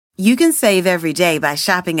You can save every day by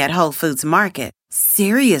shopping at Whole Foods Market.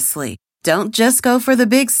 Seriously, don't just go for the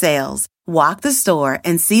big sales. Walk the store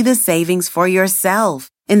and see the savings for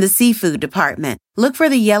yourself. In the seafood department, look for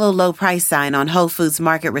the yellow low price sign on Whole Foods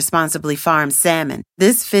Market Responsibly Farmed salmon.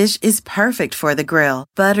 This fish is perfect for the grill.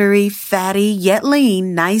 Buttery, fatty, yet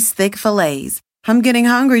lean, nice thick fillets. I'm getting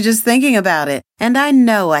hungry just thinking about it, and I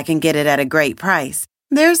know I can get it at a great price.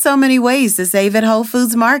 There's so many ways to save at Whole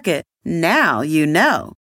Foods Market. Now you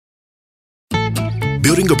know.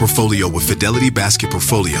 Building a portfolio with Fidelity Basket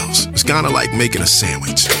Portfolios is kind of like making a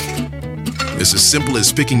sandwich. It's as simple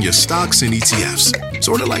as picking your stocks and ETFs,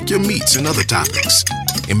 sort of like your meats and other topics,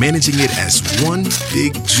 and managing it as one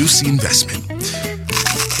big, juicy investment.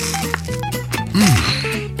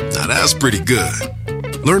 Now that's pretty good.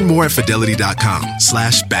 Learn more at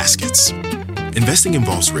fidelity.com/baskets. Investing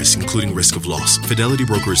involves risk, including risk of loss. Fidelity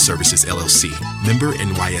Brokerage Services, LLC. Member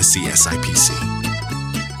NYSE SIPC.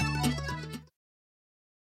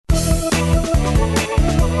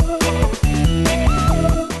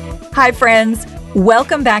 Hi, friends.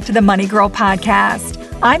 Welcome back to the Money Girl podcast.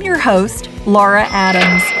 I'm your host, Laura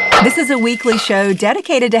Adams. This is a weekly show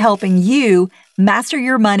dedicated to helping you master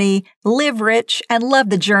your money, live rich, and love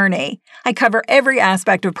the journey. I cover every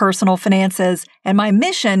aspect of personal finances, and my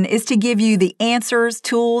mission is to give you the answers,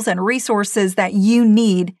 tools, and resources that you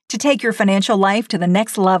need to take your financial life to the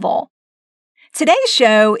next level. Today's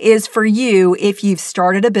show is for you if you've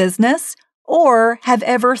started a business or have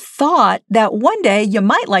ever thought that one day you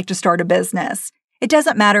might like to start a business. It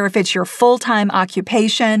doesn't matter if it's your full-time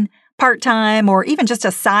occupation, part-time, or even just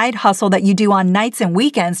a side hustle that you do on nights and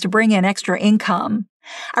weekends to bring in extra income.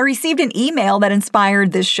 I received an email that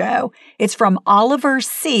inspired this show. It's from Oliver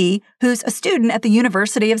C., who's a student at the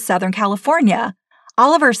University of Southern California.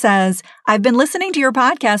 Oliver says, I've been listening to your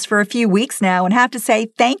podcast for a few weeks now and have to say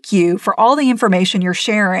thank you for all the information you're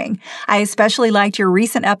sharing. I especially liked your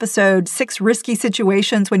recent episode, 6 Risky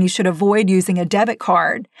Situations When You Should Avoid Using a Debit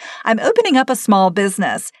Card. I'm opening up a small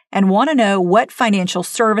business and want to know what financial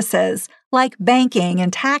services, like banking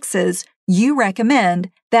and taxes, you recommend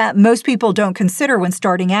that most people don't consider when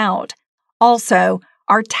starting out. Also,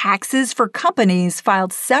 are taxes for companies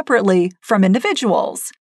filed separately from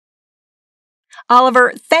individuals?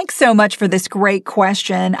 Oliver, thanks so much for this great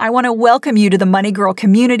question. I want to welcome you to the Money Girl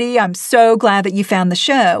community. I'm so glad that you found the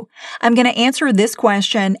show. I'm going to answer this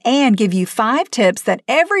question and give you 5 tips that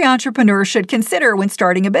every entrepreneur should consider when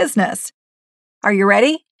starting a business. Are you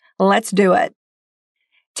ready? Let's do it.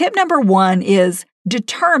 Tip number 1 is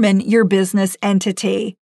determine your business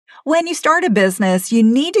entity. When you start a business, you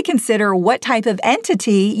need to consider what type of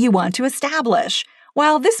entity you want to establish.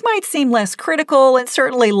 While this might seem less critical and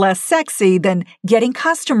certainly less sexy than getting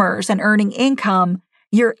customers and earning income,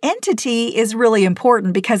 your entity is really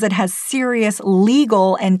important because it has serious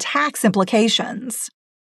legal and tax implications.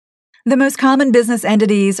 The most common business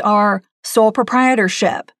entities are sole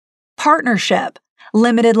proprietorship, partnership,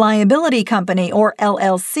 limited liability company or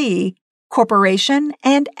LLC, corporation,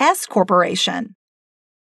 and S corporation.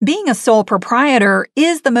 Being a sole proprietor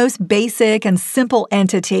is the most basic and simple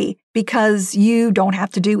entity because you don't have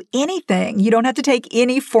to do anything. You don't have to take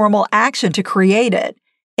any formal action to create it.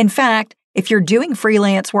 In fact, if you're doing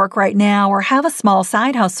freelance work right now or have a small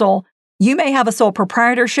side hustle, you may have a sole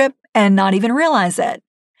proprietorship and not even realize it.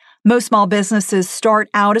 Most small businesses start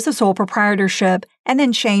out as a sole proprietorship and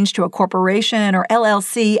then change to a corporation or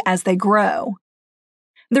LLC as they grow.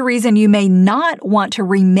 The reason you may not want to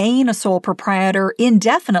remain a sole proprietor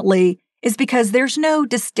indefinitely is because there's no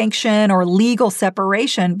distinction or legal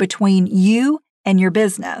separation between you and your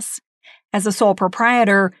business. As a sole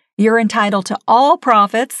proprietor, you're entitled to all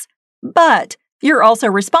profits, but you're also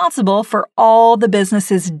responsible for all the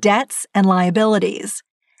business's debts and liabilities.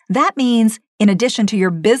 That means, in addition to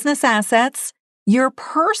your business assets, your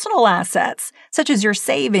personal assets, such as your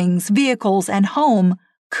savings, vehicles, and home,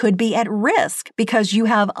 could be at risk because you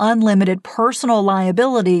have unlimited personal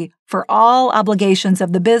liability for all obligations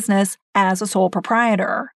of the business as a sole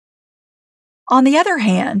proprietor. On the other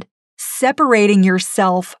hand, separating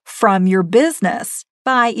yourself from your business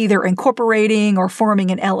by either incorporating or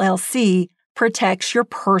forming an LLC protects your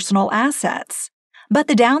personal assets. But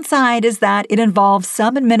the downside is that it involves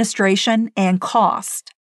some administration and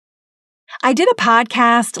cost. I did a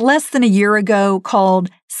podcast less than a year ago called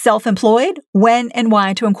Self-Employed, When and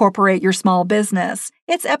Why to Incorporate Your Small Business.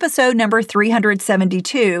 It's episode number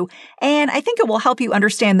 372, and I think it will help you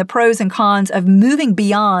understand the pros and cons of moving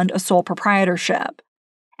beyond a sole proprietorship.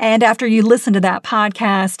 And after you listen to that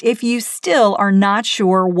podcast, if you still are not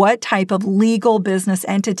sure what type of legal business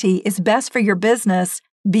entity is best for your business,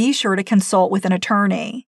 be sure to consult with an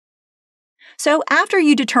attorney. So after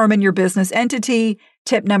you determine your business entity,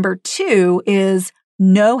 tip number 2 is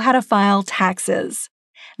know how to file taxes.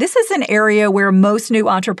 This is an area where most new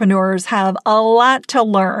entrepreneurs have a lot to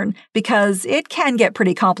learn because it can get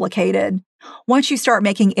pretty complicated. Once you start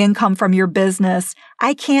making income from your business,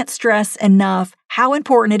 I can't stress enough how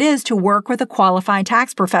important it is to work with a qualified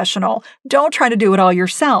tax professional. Don't try to do it all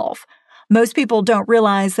yourself. Most people don't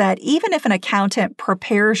realize that even if an accountant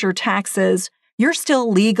prepares your taxes, you're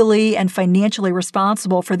still legally and financially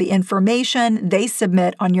responsible for the information they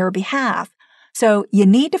submit on your behalf. So you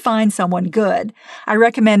need to find someone good. I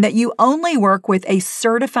recommend that you only work with a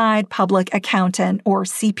certified public accountant or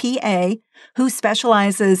CPA who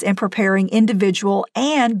specializes in preparing individual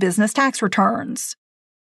and business tax returns.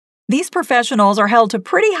 These professionals are held to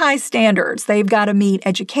pretty high standards. They've got to meet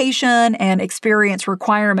education and experience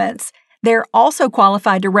requirements. They're also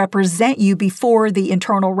qualified to represent you before the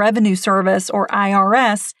Internal Revenue Service or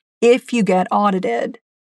IRS if you get audited.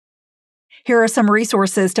 Here are some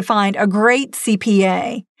resources to find a great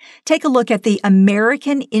CPA. Take a look at the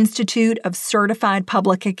American Institute of Certified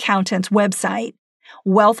Public Accountants website.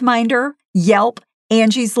 Wealthminder, Yelp,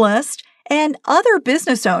 Angie's List, and other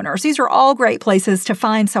business owners. These are all great places to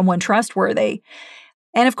find someone trustworthy.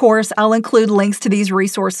 And of course, I'll include links to these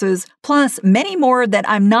resources, plus many more that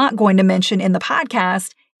I'm not going to mention in the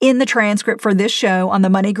podcast, in the transcript for this show on the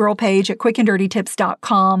Money Girl page at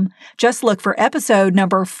quickanddirtytips.com. Just look for episode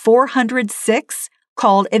number 406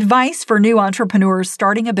 called Advice for New Entrepreneurs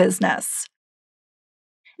Starting a Business.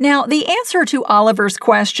 Now, the answer to Oliver's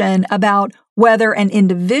question about whether an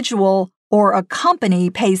individual or a company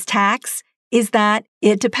pays tax is that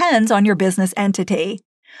it depends on your business entity.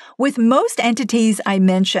 With most entities I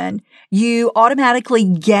mentioned, you automatically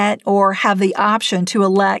get or have the option to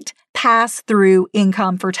elect pass-through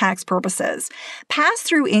income for tax purposes.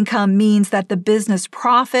 Pass-through income means that the business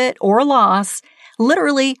profit or loss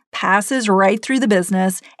literally passes right through the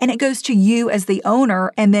business and it goes to you as the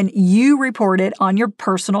owner, and then you report it on your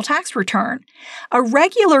personal tax return. A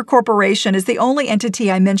regular corporation is the only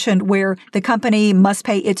entity I mentioned where the company must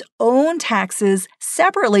pay its own taxes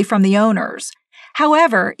separately from the owners.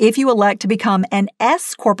 However, if you elect to become an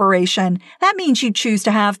S corporation, that means you choose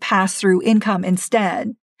to have pass-through income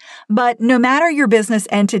instead. But no matter your business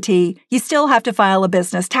entity, you still have to file a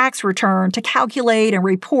business tax return to calculate and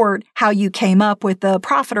report how you came up with the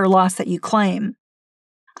profit or loss that you claim.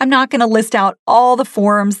 I'm not going to list out all the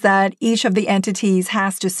forms that each of the entities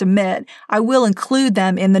has to submit. I will include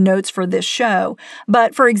them in the notes for this show.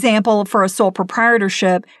 But for example, for a sole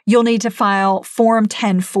proprietorship, you'll need to file Form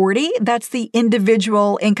 1040. That's the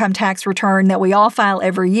individual income tax return that we all file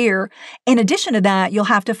every year. In addition to that, you'll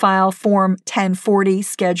have to file Form 1040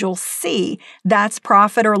 Schedule C. That's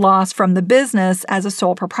profit or loss from the business as a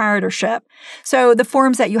sole proprietorship. So the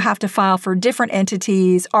forms that you have to file for different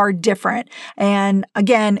entities are different. And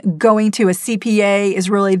again, going to a CPA is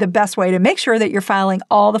really the best way to make sure that you're filing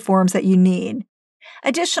all the forms that you need.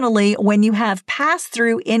 Additionally, when you have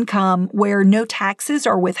pass-through income where no taxes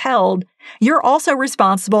are withheld, you're also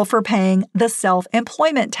responsible for paying the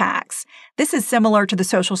self-employment tax. This is similar to the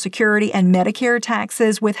Social Security and Medicare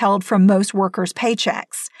taxes withheld from most workers'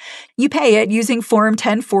 paychecks. You pay it using Form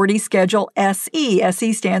 1040 Schedule SE.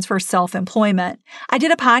 SE stands for self-employment. I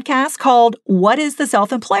did a podcast called What is the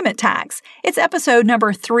Self-Employment Tax? It's episode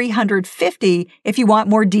number 350 if you want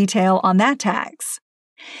more detail on that tax.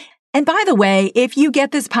 And by the way, if you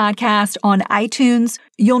get this podcast on iTunes,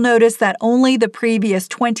 you'll notice that only the previous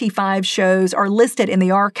 25 shows are listed in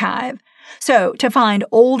the archive. So to find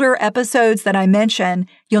older episodes that I mention,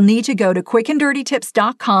 you'll need to go to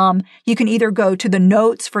quickanddirtytips.com. You can either go to the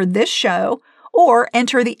notes for this show or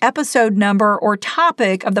enter the episode number or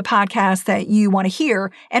topic of the podcast that you want to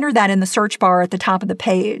hear. Enter that in the search bar at the top of the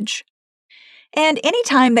page. And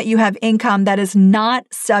anytime that you have income that is not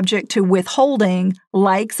subject to withholding,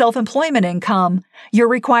 like self-employment income, you're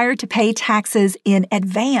required to pay taxes in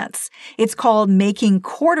advance. It's called making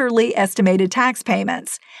quarterly estimated tax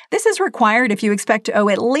payments. This is required if you expect to owe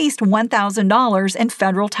at least $1,000 in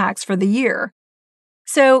federal tax for the year.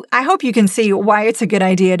 So I hope you can see why it's a good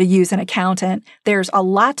idea to use an accountant. There's a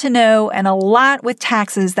lot to know and a lot with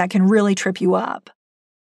taxes that can really trip you up.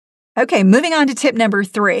 Okay, moving on to tip number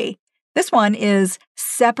 3. This one is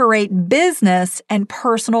separate business and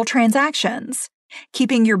personal transactions.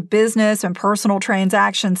 Keeping your business and personal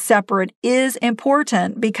transactions separate is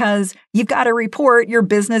important because you've got to report your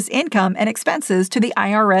business income and expenses to the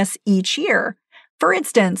IRS each year. For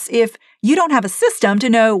instance, if you don't have a system to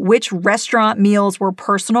know which restaurant meals were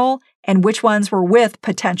personal and which ones were with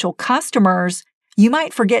potential customers, you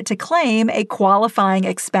might forget to claim a qualifying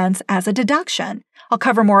expense as a deduction. I'll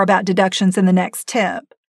cover more about deductions in the next tip.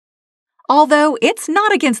 Although it's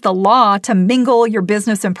not against the law to mingle your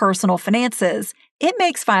business and personal finances, it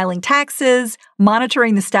makes filing taxes,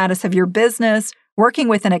 monitoring the status of your business, working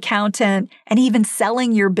with an accountant, and even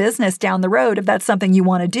selling your business down the road, if that's something you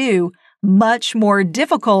want to do, much more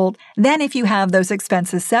difficult than if you have those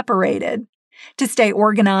expenses separated. To stay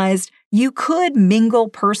organized, you could mingle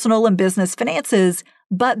personal and business finances,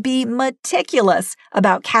 but be meticulous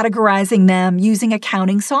about categorizing them using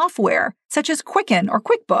accounting software, such as Quicken or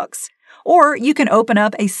QuickBooks. Or you can open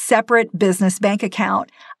up a separate business bank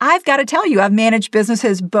account. I've got to tell you, I've managed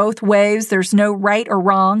businesses both ways. There's no right or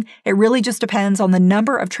wrong. It really just depends on the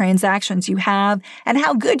number of transactions you have and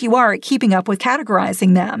how good you are at keeping up with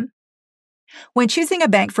categorizing them. When choosing a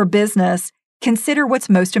bank for business, consider what's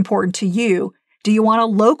most important to you. Do you want a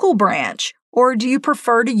local branch, or do you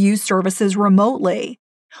prefer to use services remotely?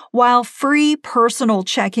 While free personal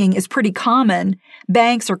checking is pretty common,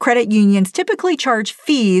 banks or credit unions typically charge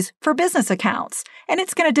fees for business accounts, and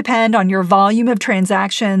it's going to depend on your volume of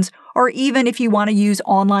transactions or even if you want to use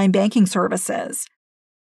online banking services.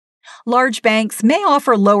 Large banks may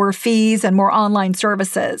offer lower fees and more online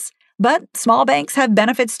services, but small banks have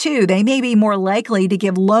benefits too. They may be more likely to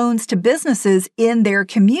give loans to businesses in their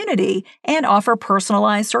community and offer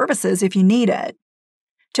personalized services if you need it.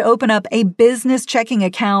 To open up a business checking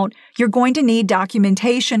account, you're going to need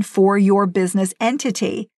documentation for your business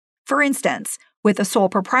entity. For instance, with a sole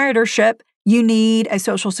proprietorship, you need a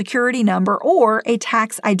social security number or a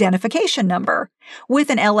tax identification number. With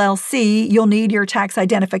an LLC, you'll need your tax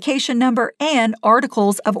identification number and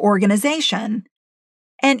articles of organization.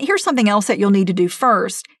 And here's something else that you'll need to do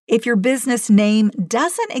first. If your business name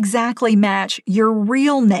doesn't exactly match your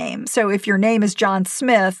real name, so if your name is John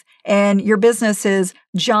Smith and your business is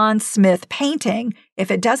John Smith Painting,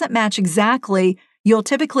 if it doesn't match exactly, you'll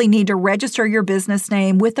typically need to register your business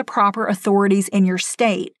name with the proper authorities in your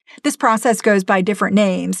state. This process goes by different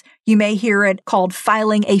names. You may hear it called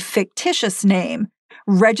filing a fictitious name,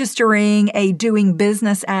 registering a doing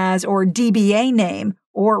business as or DBA name,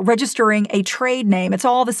 or registering a trade name. It's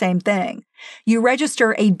all the same thing. You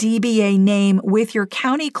register a DBA name with your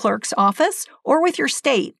county clerk's office or with your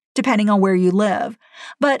state, depending on where you live.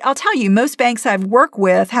 But I'll tell you, most banks I've worked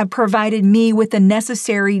with have provided me with the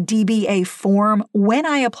necessary DBA form when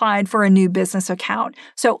I applied for a new business account.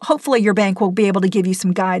 So hopefully your bank will be able to give you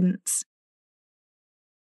some guidance.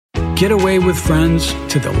 Get away with friends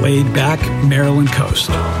to the laid-back Maryland coast,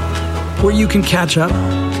 where you can catch up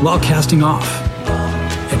while casting off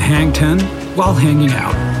and hang 10 while hanging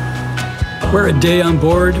out, where a day on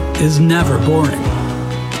board is never boring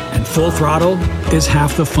and full throttle is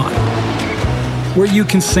half the fun, where you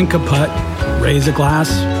can sink a putt, raise a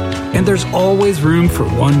glass, and there's always room for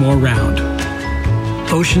one more round.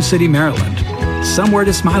 Ocean City, Maryland, somewhere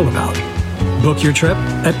to smile about. Book your trip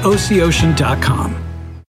at OCOcean.com.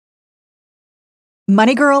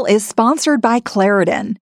 Money Girl is sponsored by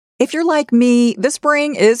Claritin. If you're like me, the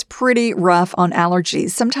spring is pretty rough on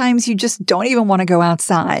allergies. Sometimes you just don't even want to go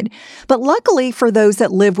outside. But luckily for those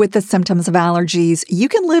that live with the symptoms of allergies, you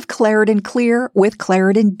can live Claritin Clear with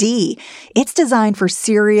Claritin D. It's designed for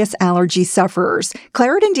serious allergy sufferers.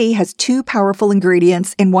 Claritin D has 2 powerful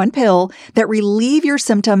ingredients in one pill that relieve your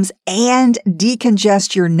symptoms and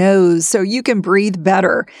decongest your nose so you can breathe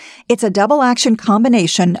better. It's a double-action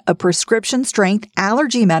combination of prescription-strength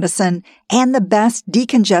allergy medicine and the best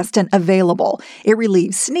decongestant available. It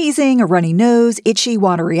relieves sneezing, a runny nose, itchy,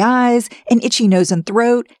 watery eyes, an itchy nose and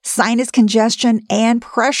throat, sinus congestion, and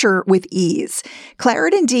pressure with ease.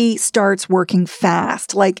 Claritin D starts working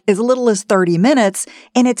fast, like as little as 30 minutes,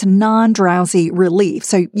 and it's non-drowsy relief,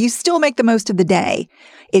 so you still make the most of the day.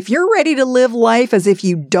 If you're ready to live life as if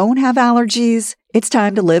you don't have allergies, it's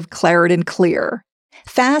time to live Claritin Clear.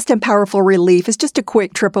 Fast and powerful relief is just a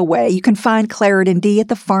quick trip away. You can find Claritin D at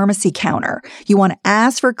the pharmacy counter. You want to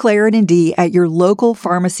ask for Claritin D at your local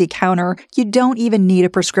pharmacy counter. You don't even need a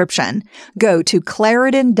prescription. Go to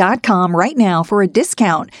Claritin.com right now for a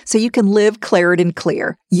discount so you can live Claritin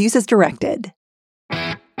Clear. Use as directed.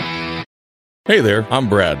 Hey there, I'm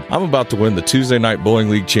Brad. I'm about to win the Tuesday Night Bowling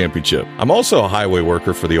League Championship. I'm also a highway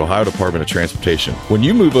worker for the Ohio Department of Transportation. When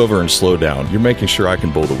you move over and slow down, you're making sure I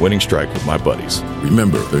can bowl the winning strike with my buddies.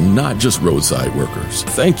 Remember, they're not just roadside workers.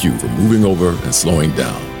 Thank you for moving over and slowing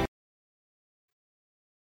down.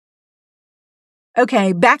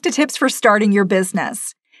 Okay, back to tips for starting your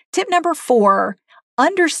business. Tip number 4,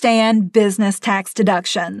 understand business tax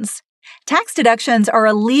deductions. Tax deductions are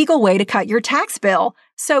a legal way to cut your tax bill,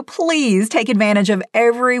 so please take advantage of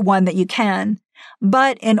every one that you can.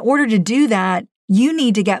 But in order to do that, you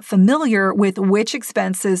need to get familiar with which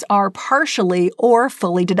expenses are partially or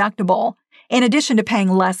fully deductible. In addition to paying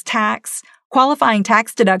less tax, qualifying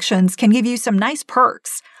tax deductions can give you some nice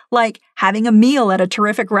perks, like having a meal at a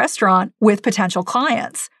terrific restaurant with potential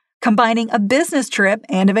clients, combining a business trip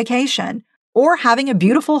and a vacation, or having a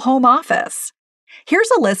beautiful home office.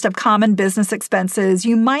 Here's a list of common business expenses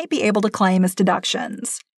you might be able to claim as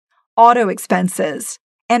deductions. Auto expenses,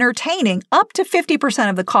 entertaining up to 50%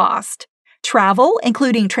 of the cost. Travel,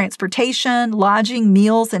 including transportation, lodging,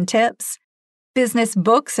 meals, and tips. Business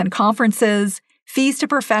books and conferences. Fees to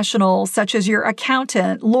professionals such as your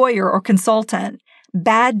accountant, lawyer, or consultant.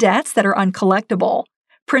 Bad debts that are uncollectible.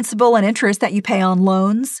 Principal and interest that you pay on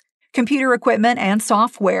loans. Computer equipment and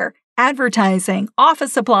software. Advertising,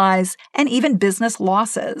 office supplies, and even business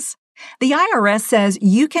losses. The IRS says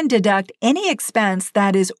you can deduct any expense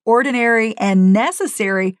that is ordinary and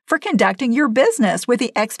necessary for conducting your business with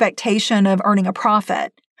the expectation of earning a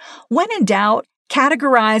profit. When in doubt,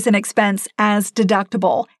 categorize an expense as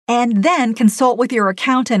deductible and then consult with your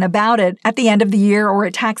accountant about it at the end of the year or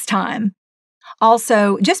at tax time.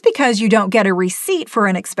 Also, just because you don't get a receipt for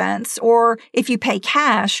an expense or if you pay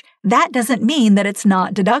cash, that doesn't mean that it's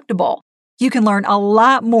not deductible. You can learn a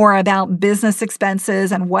lot more about business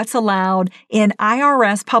expenses and what's allowed in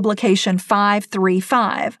IRS Publication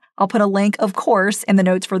 535. I'll put a link, of course, in the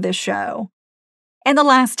notes for this show. And the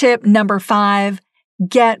last tip, number 5,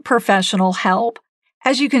 get professional help.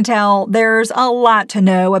 As you can tell, there's a lot to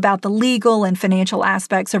know about the legal and financial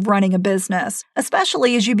aspects of running a business,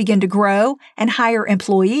 especially as you begin to grow and hire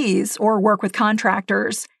employees or work with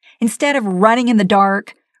contractors. Instead of running in the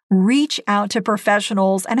dark, reach out to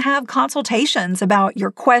professionals and have consultations about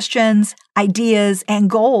your questions, ideas, and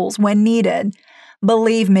goals when needed.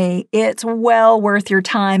 Believe me, it's well worth your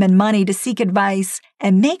time and money to seek advice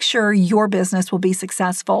and make sure your business will be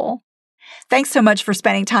successful. Thanks so much for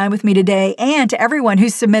spending time with me today, and to everyone who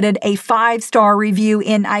submitted a 5-star review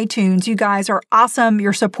in iTunes. You guys are awesome.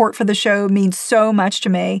 Your support for the show means so much to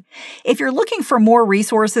me. If you're looking for more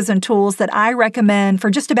resources and tools that I recommend for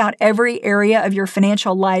just about every area of your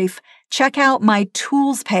financial life, check out my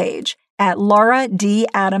tools page at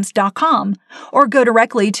lauradadams.com or go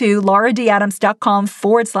directly to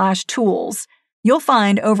lauradadams.com/tools. You'll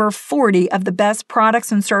find over 40 of the best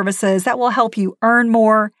products and services that will help you earn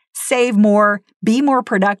more, save more, be more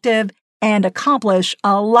productive, and accomplish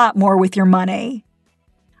a lot more with your money.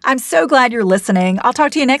 I'm so glad you're listening. I'll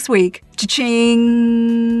talk to you next week.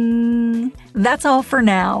 Cha-ching! That's all for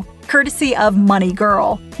now, courtesy of Money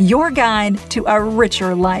Girl, your guide to a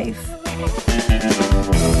richer life.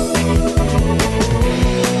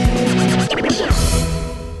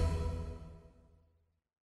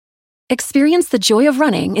 Experience the joy of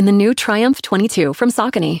running in the new Triumph 22 from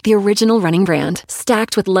Saucony, the original running brand.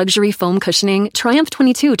 Stacked with luxury foam cushioning, Triumph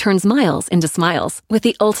 22 turns miles into smiles with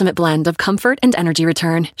the ultimate blend of comfort and energy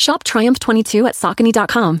return. Shop Triumph 22 at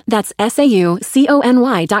Saucony.com. That's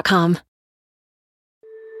SAUCONY.com.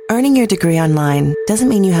 Earning your degree online doesn't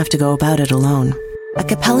mean you have to go about it alone. At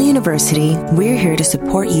Capella University, we're here to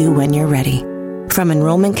support you when you're ready. From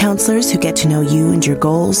enrollment counselors who get to know you and your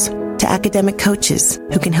goals, to academic coaches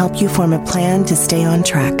who can help you form a plan to stay on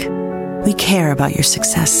track. We care about your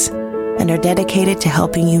success and are dedicated to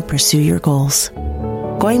helping you pursue your goals.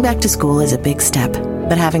 Going back to school is a big step,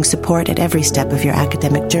 but having support at every step of your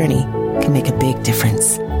academic journey can make a big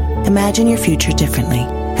difference. Imagine your future differently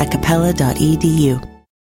at capella.edu.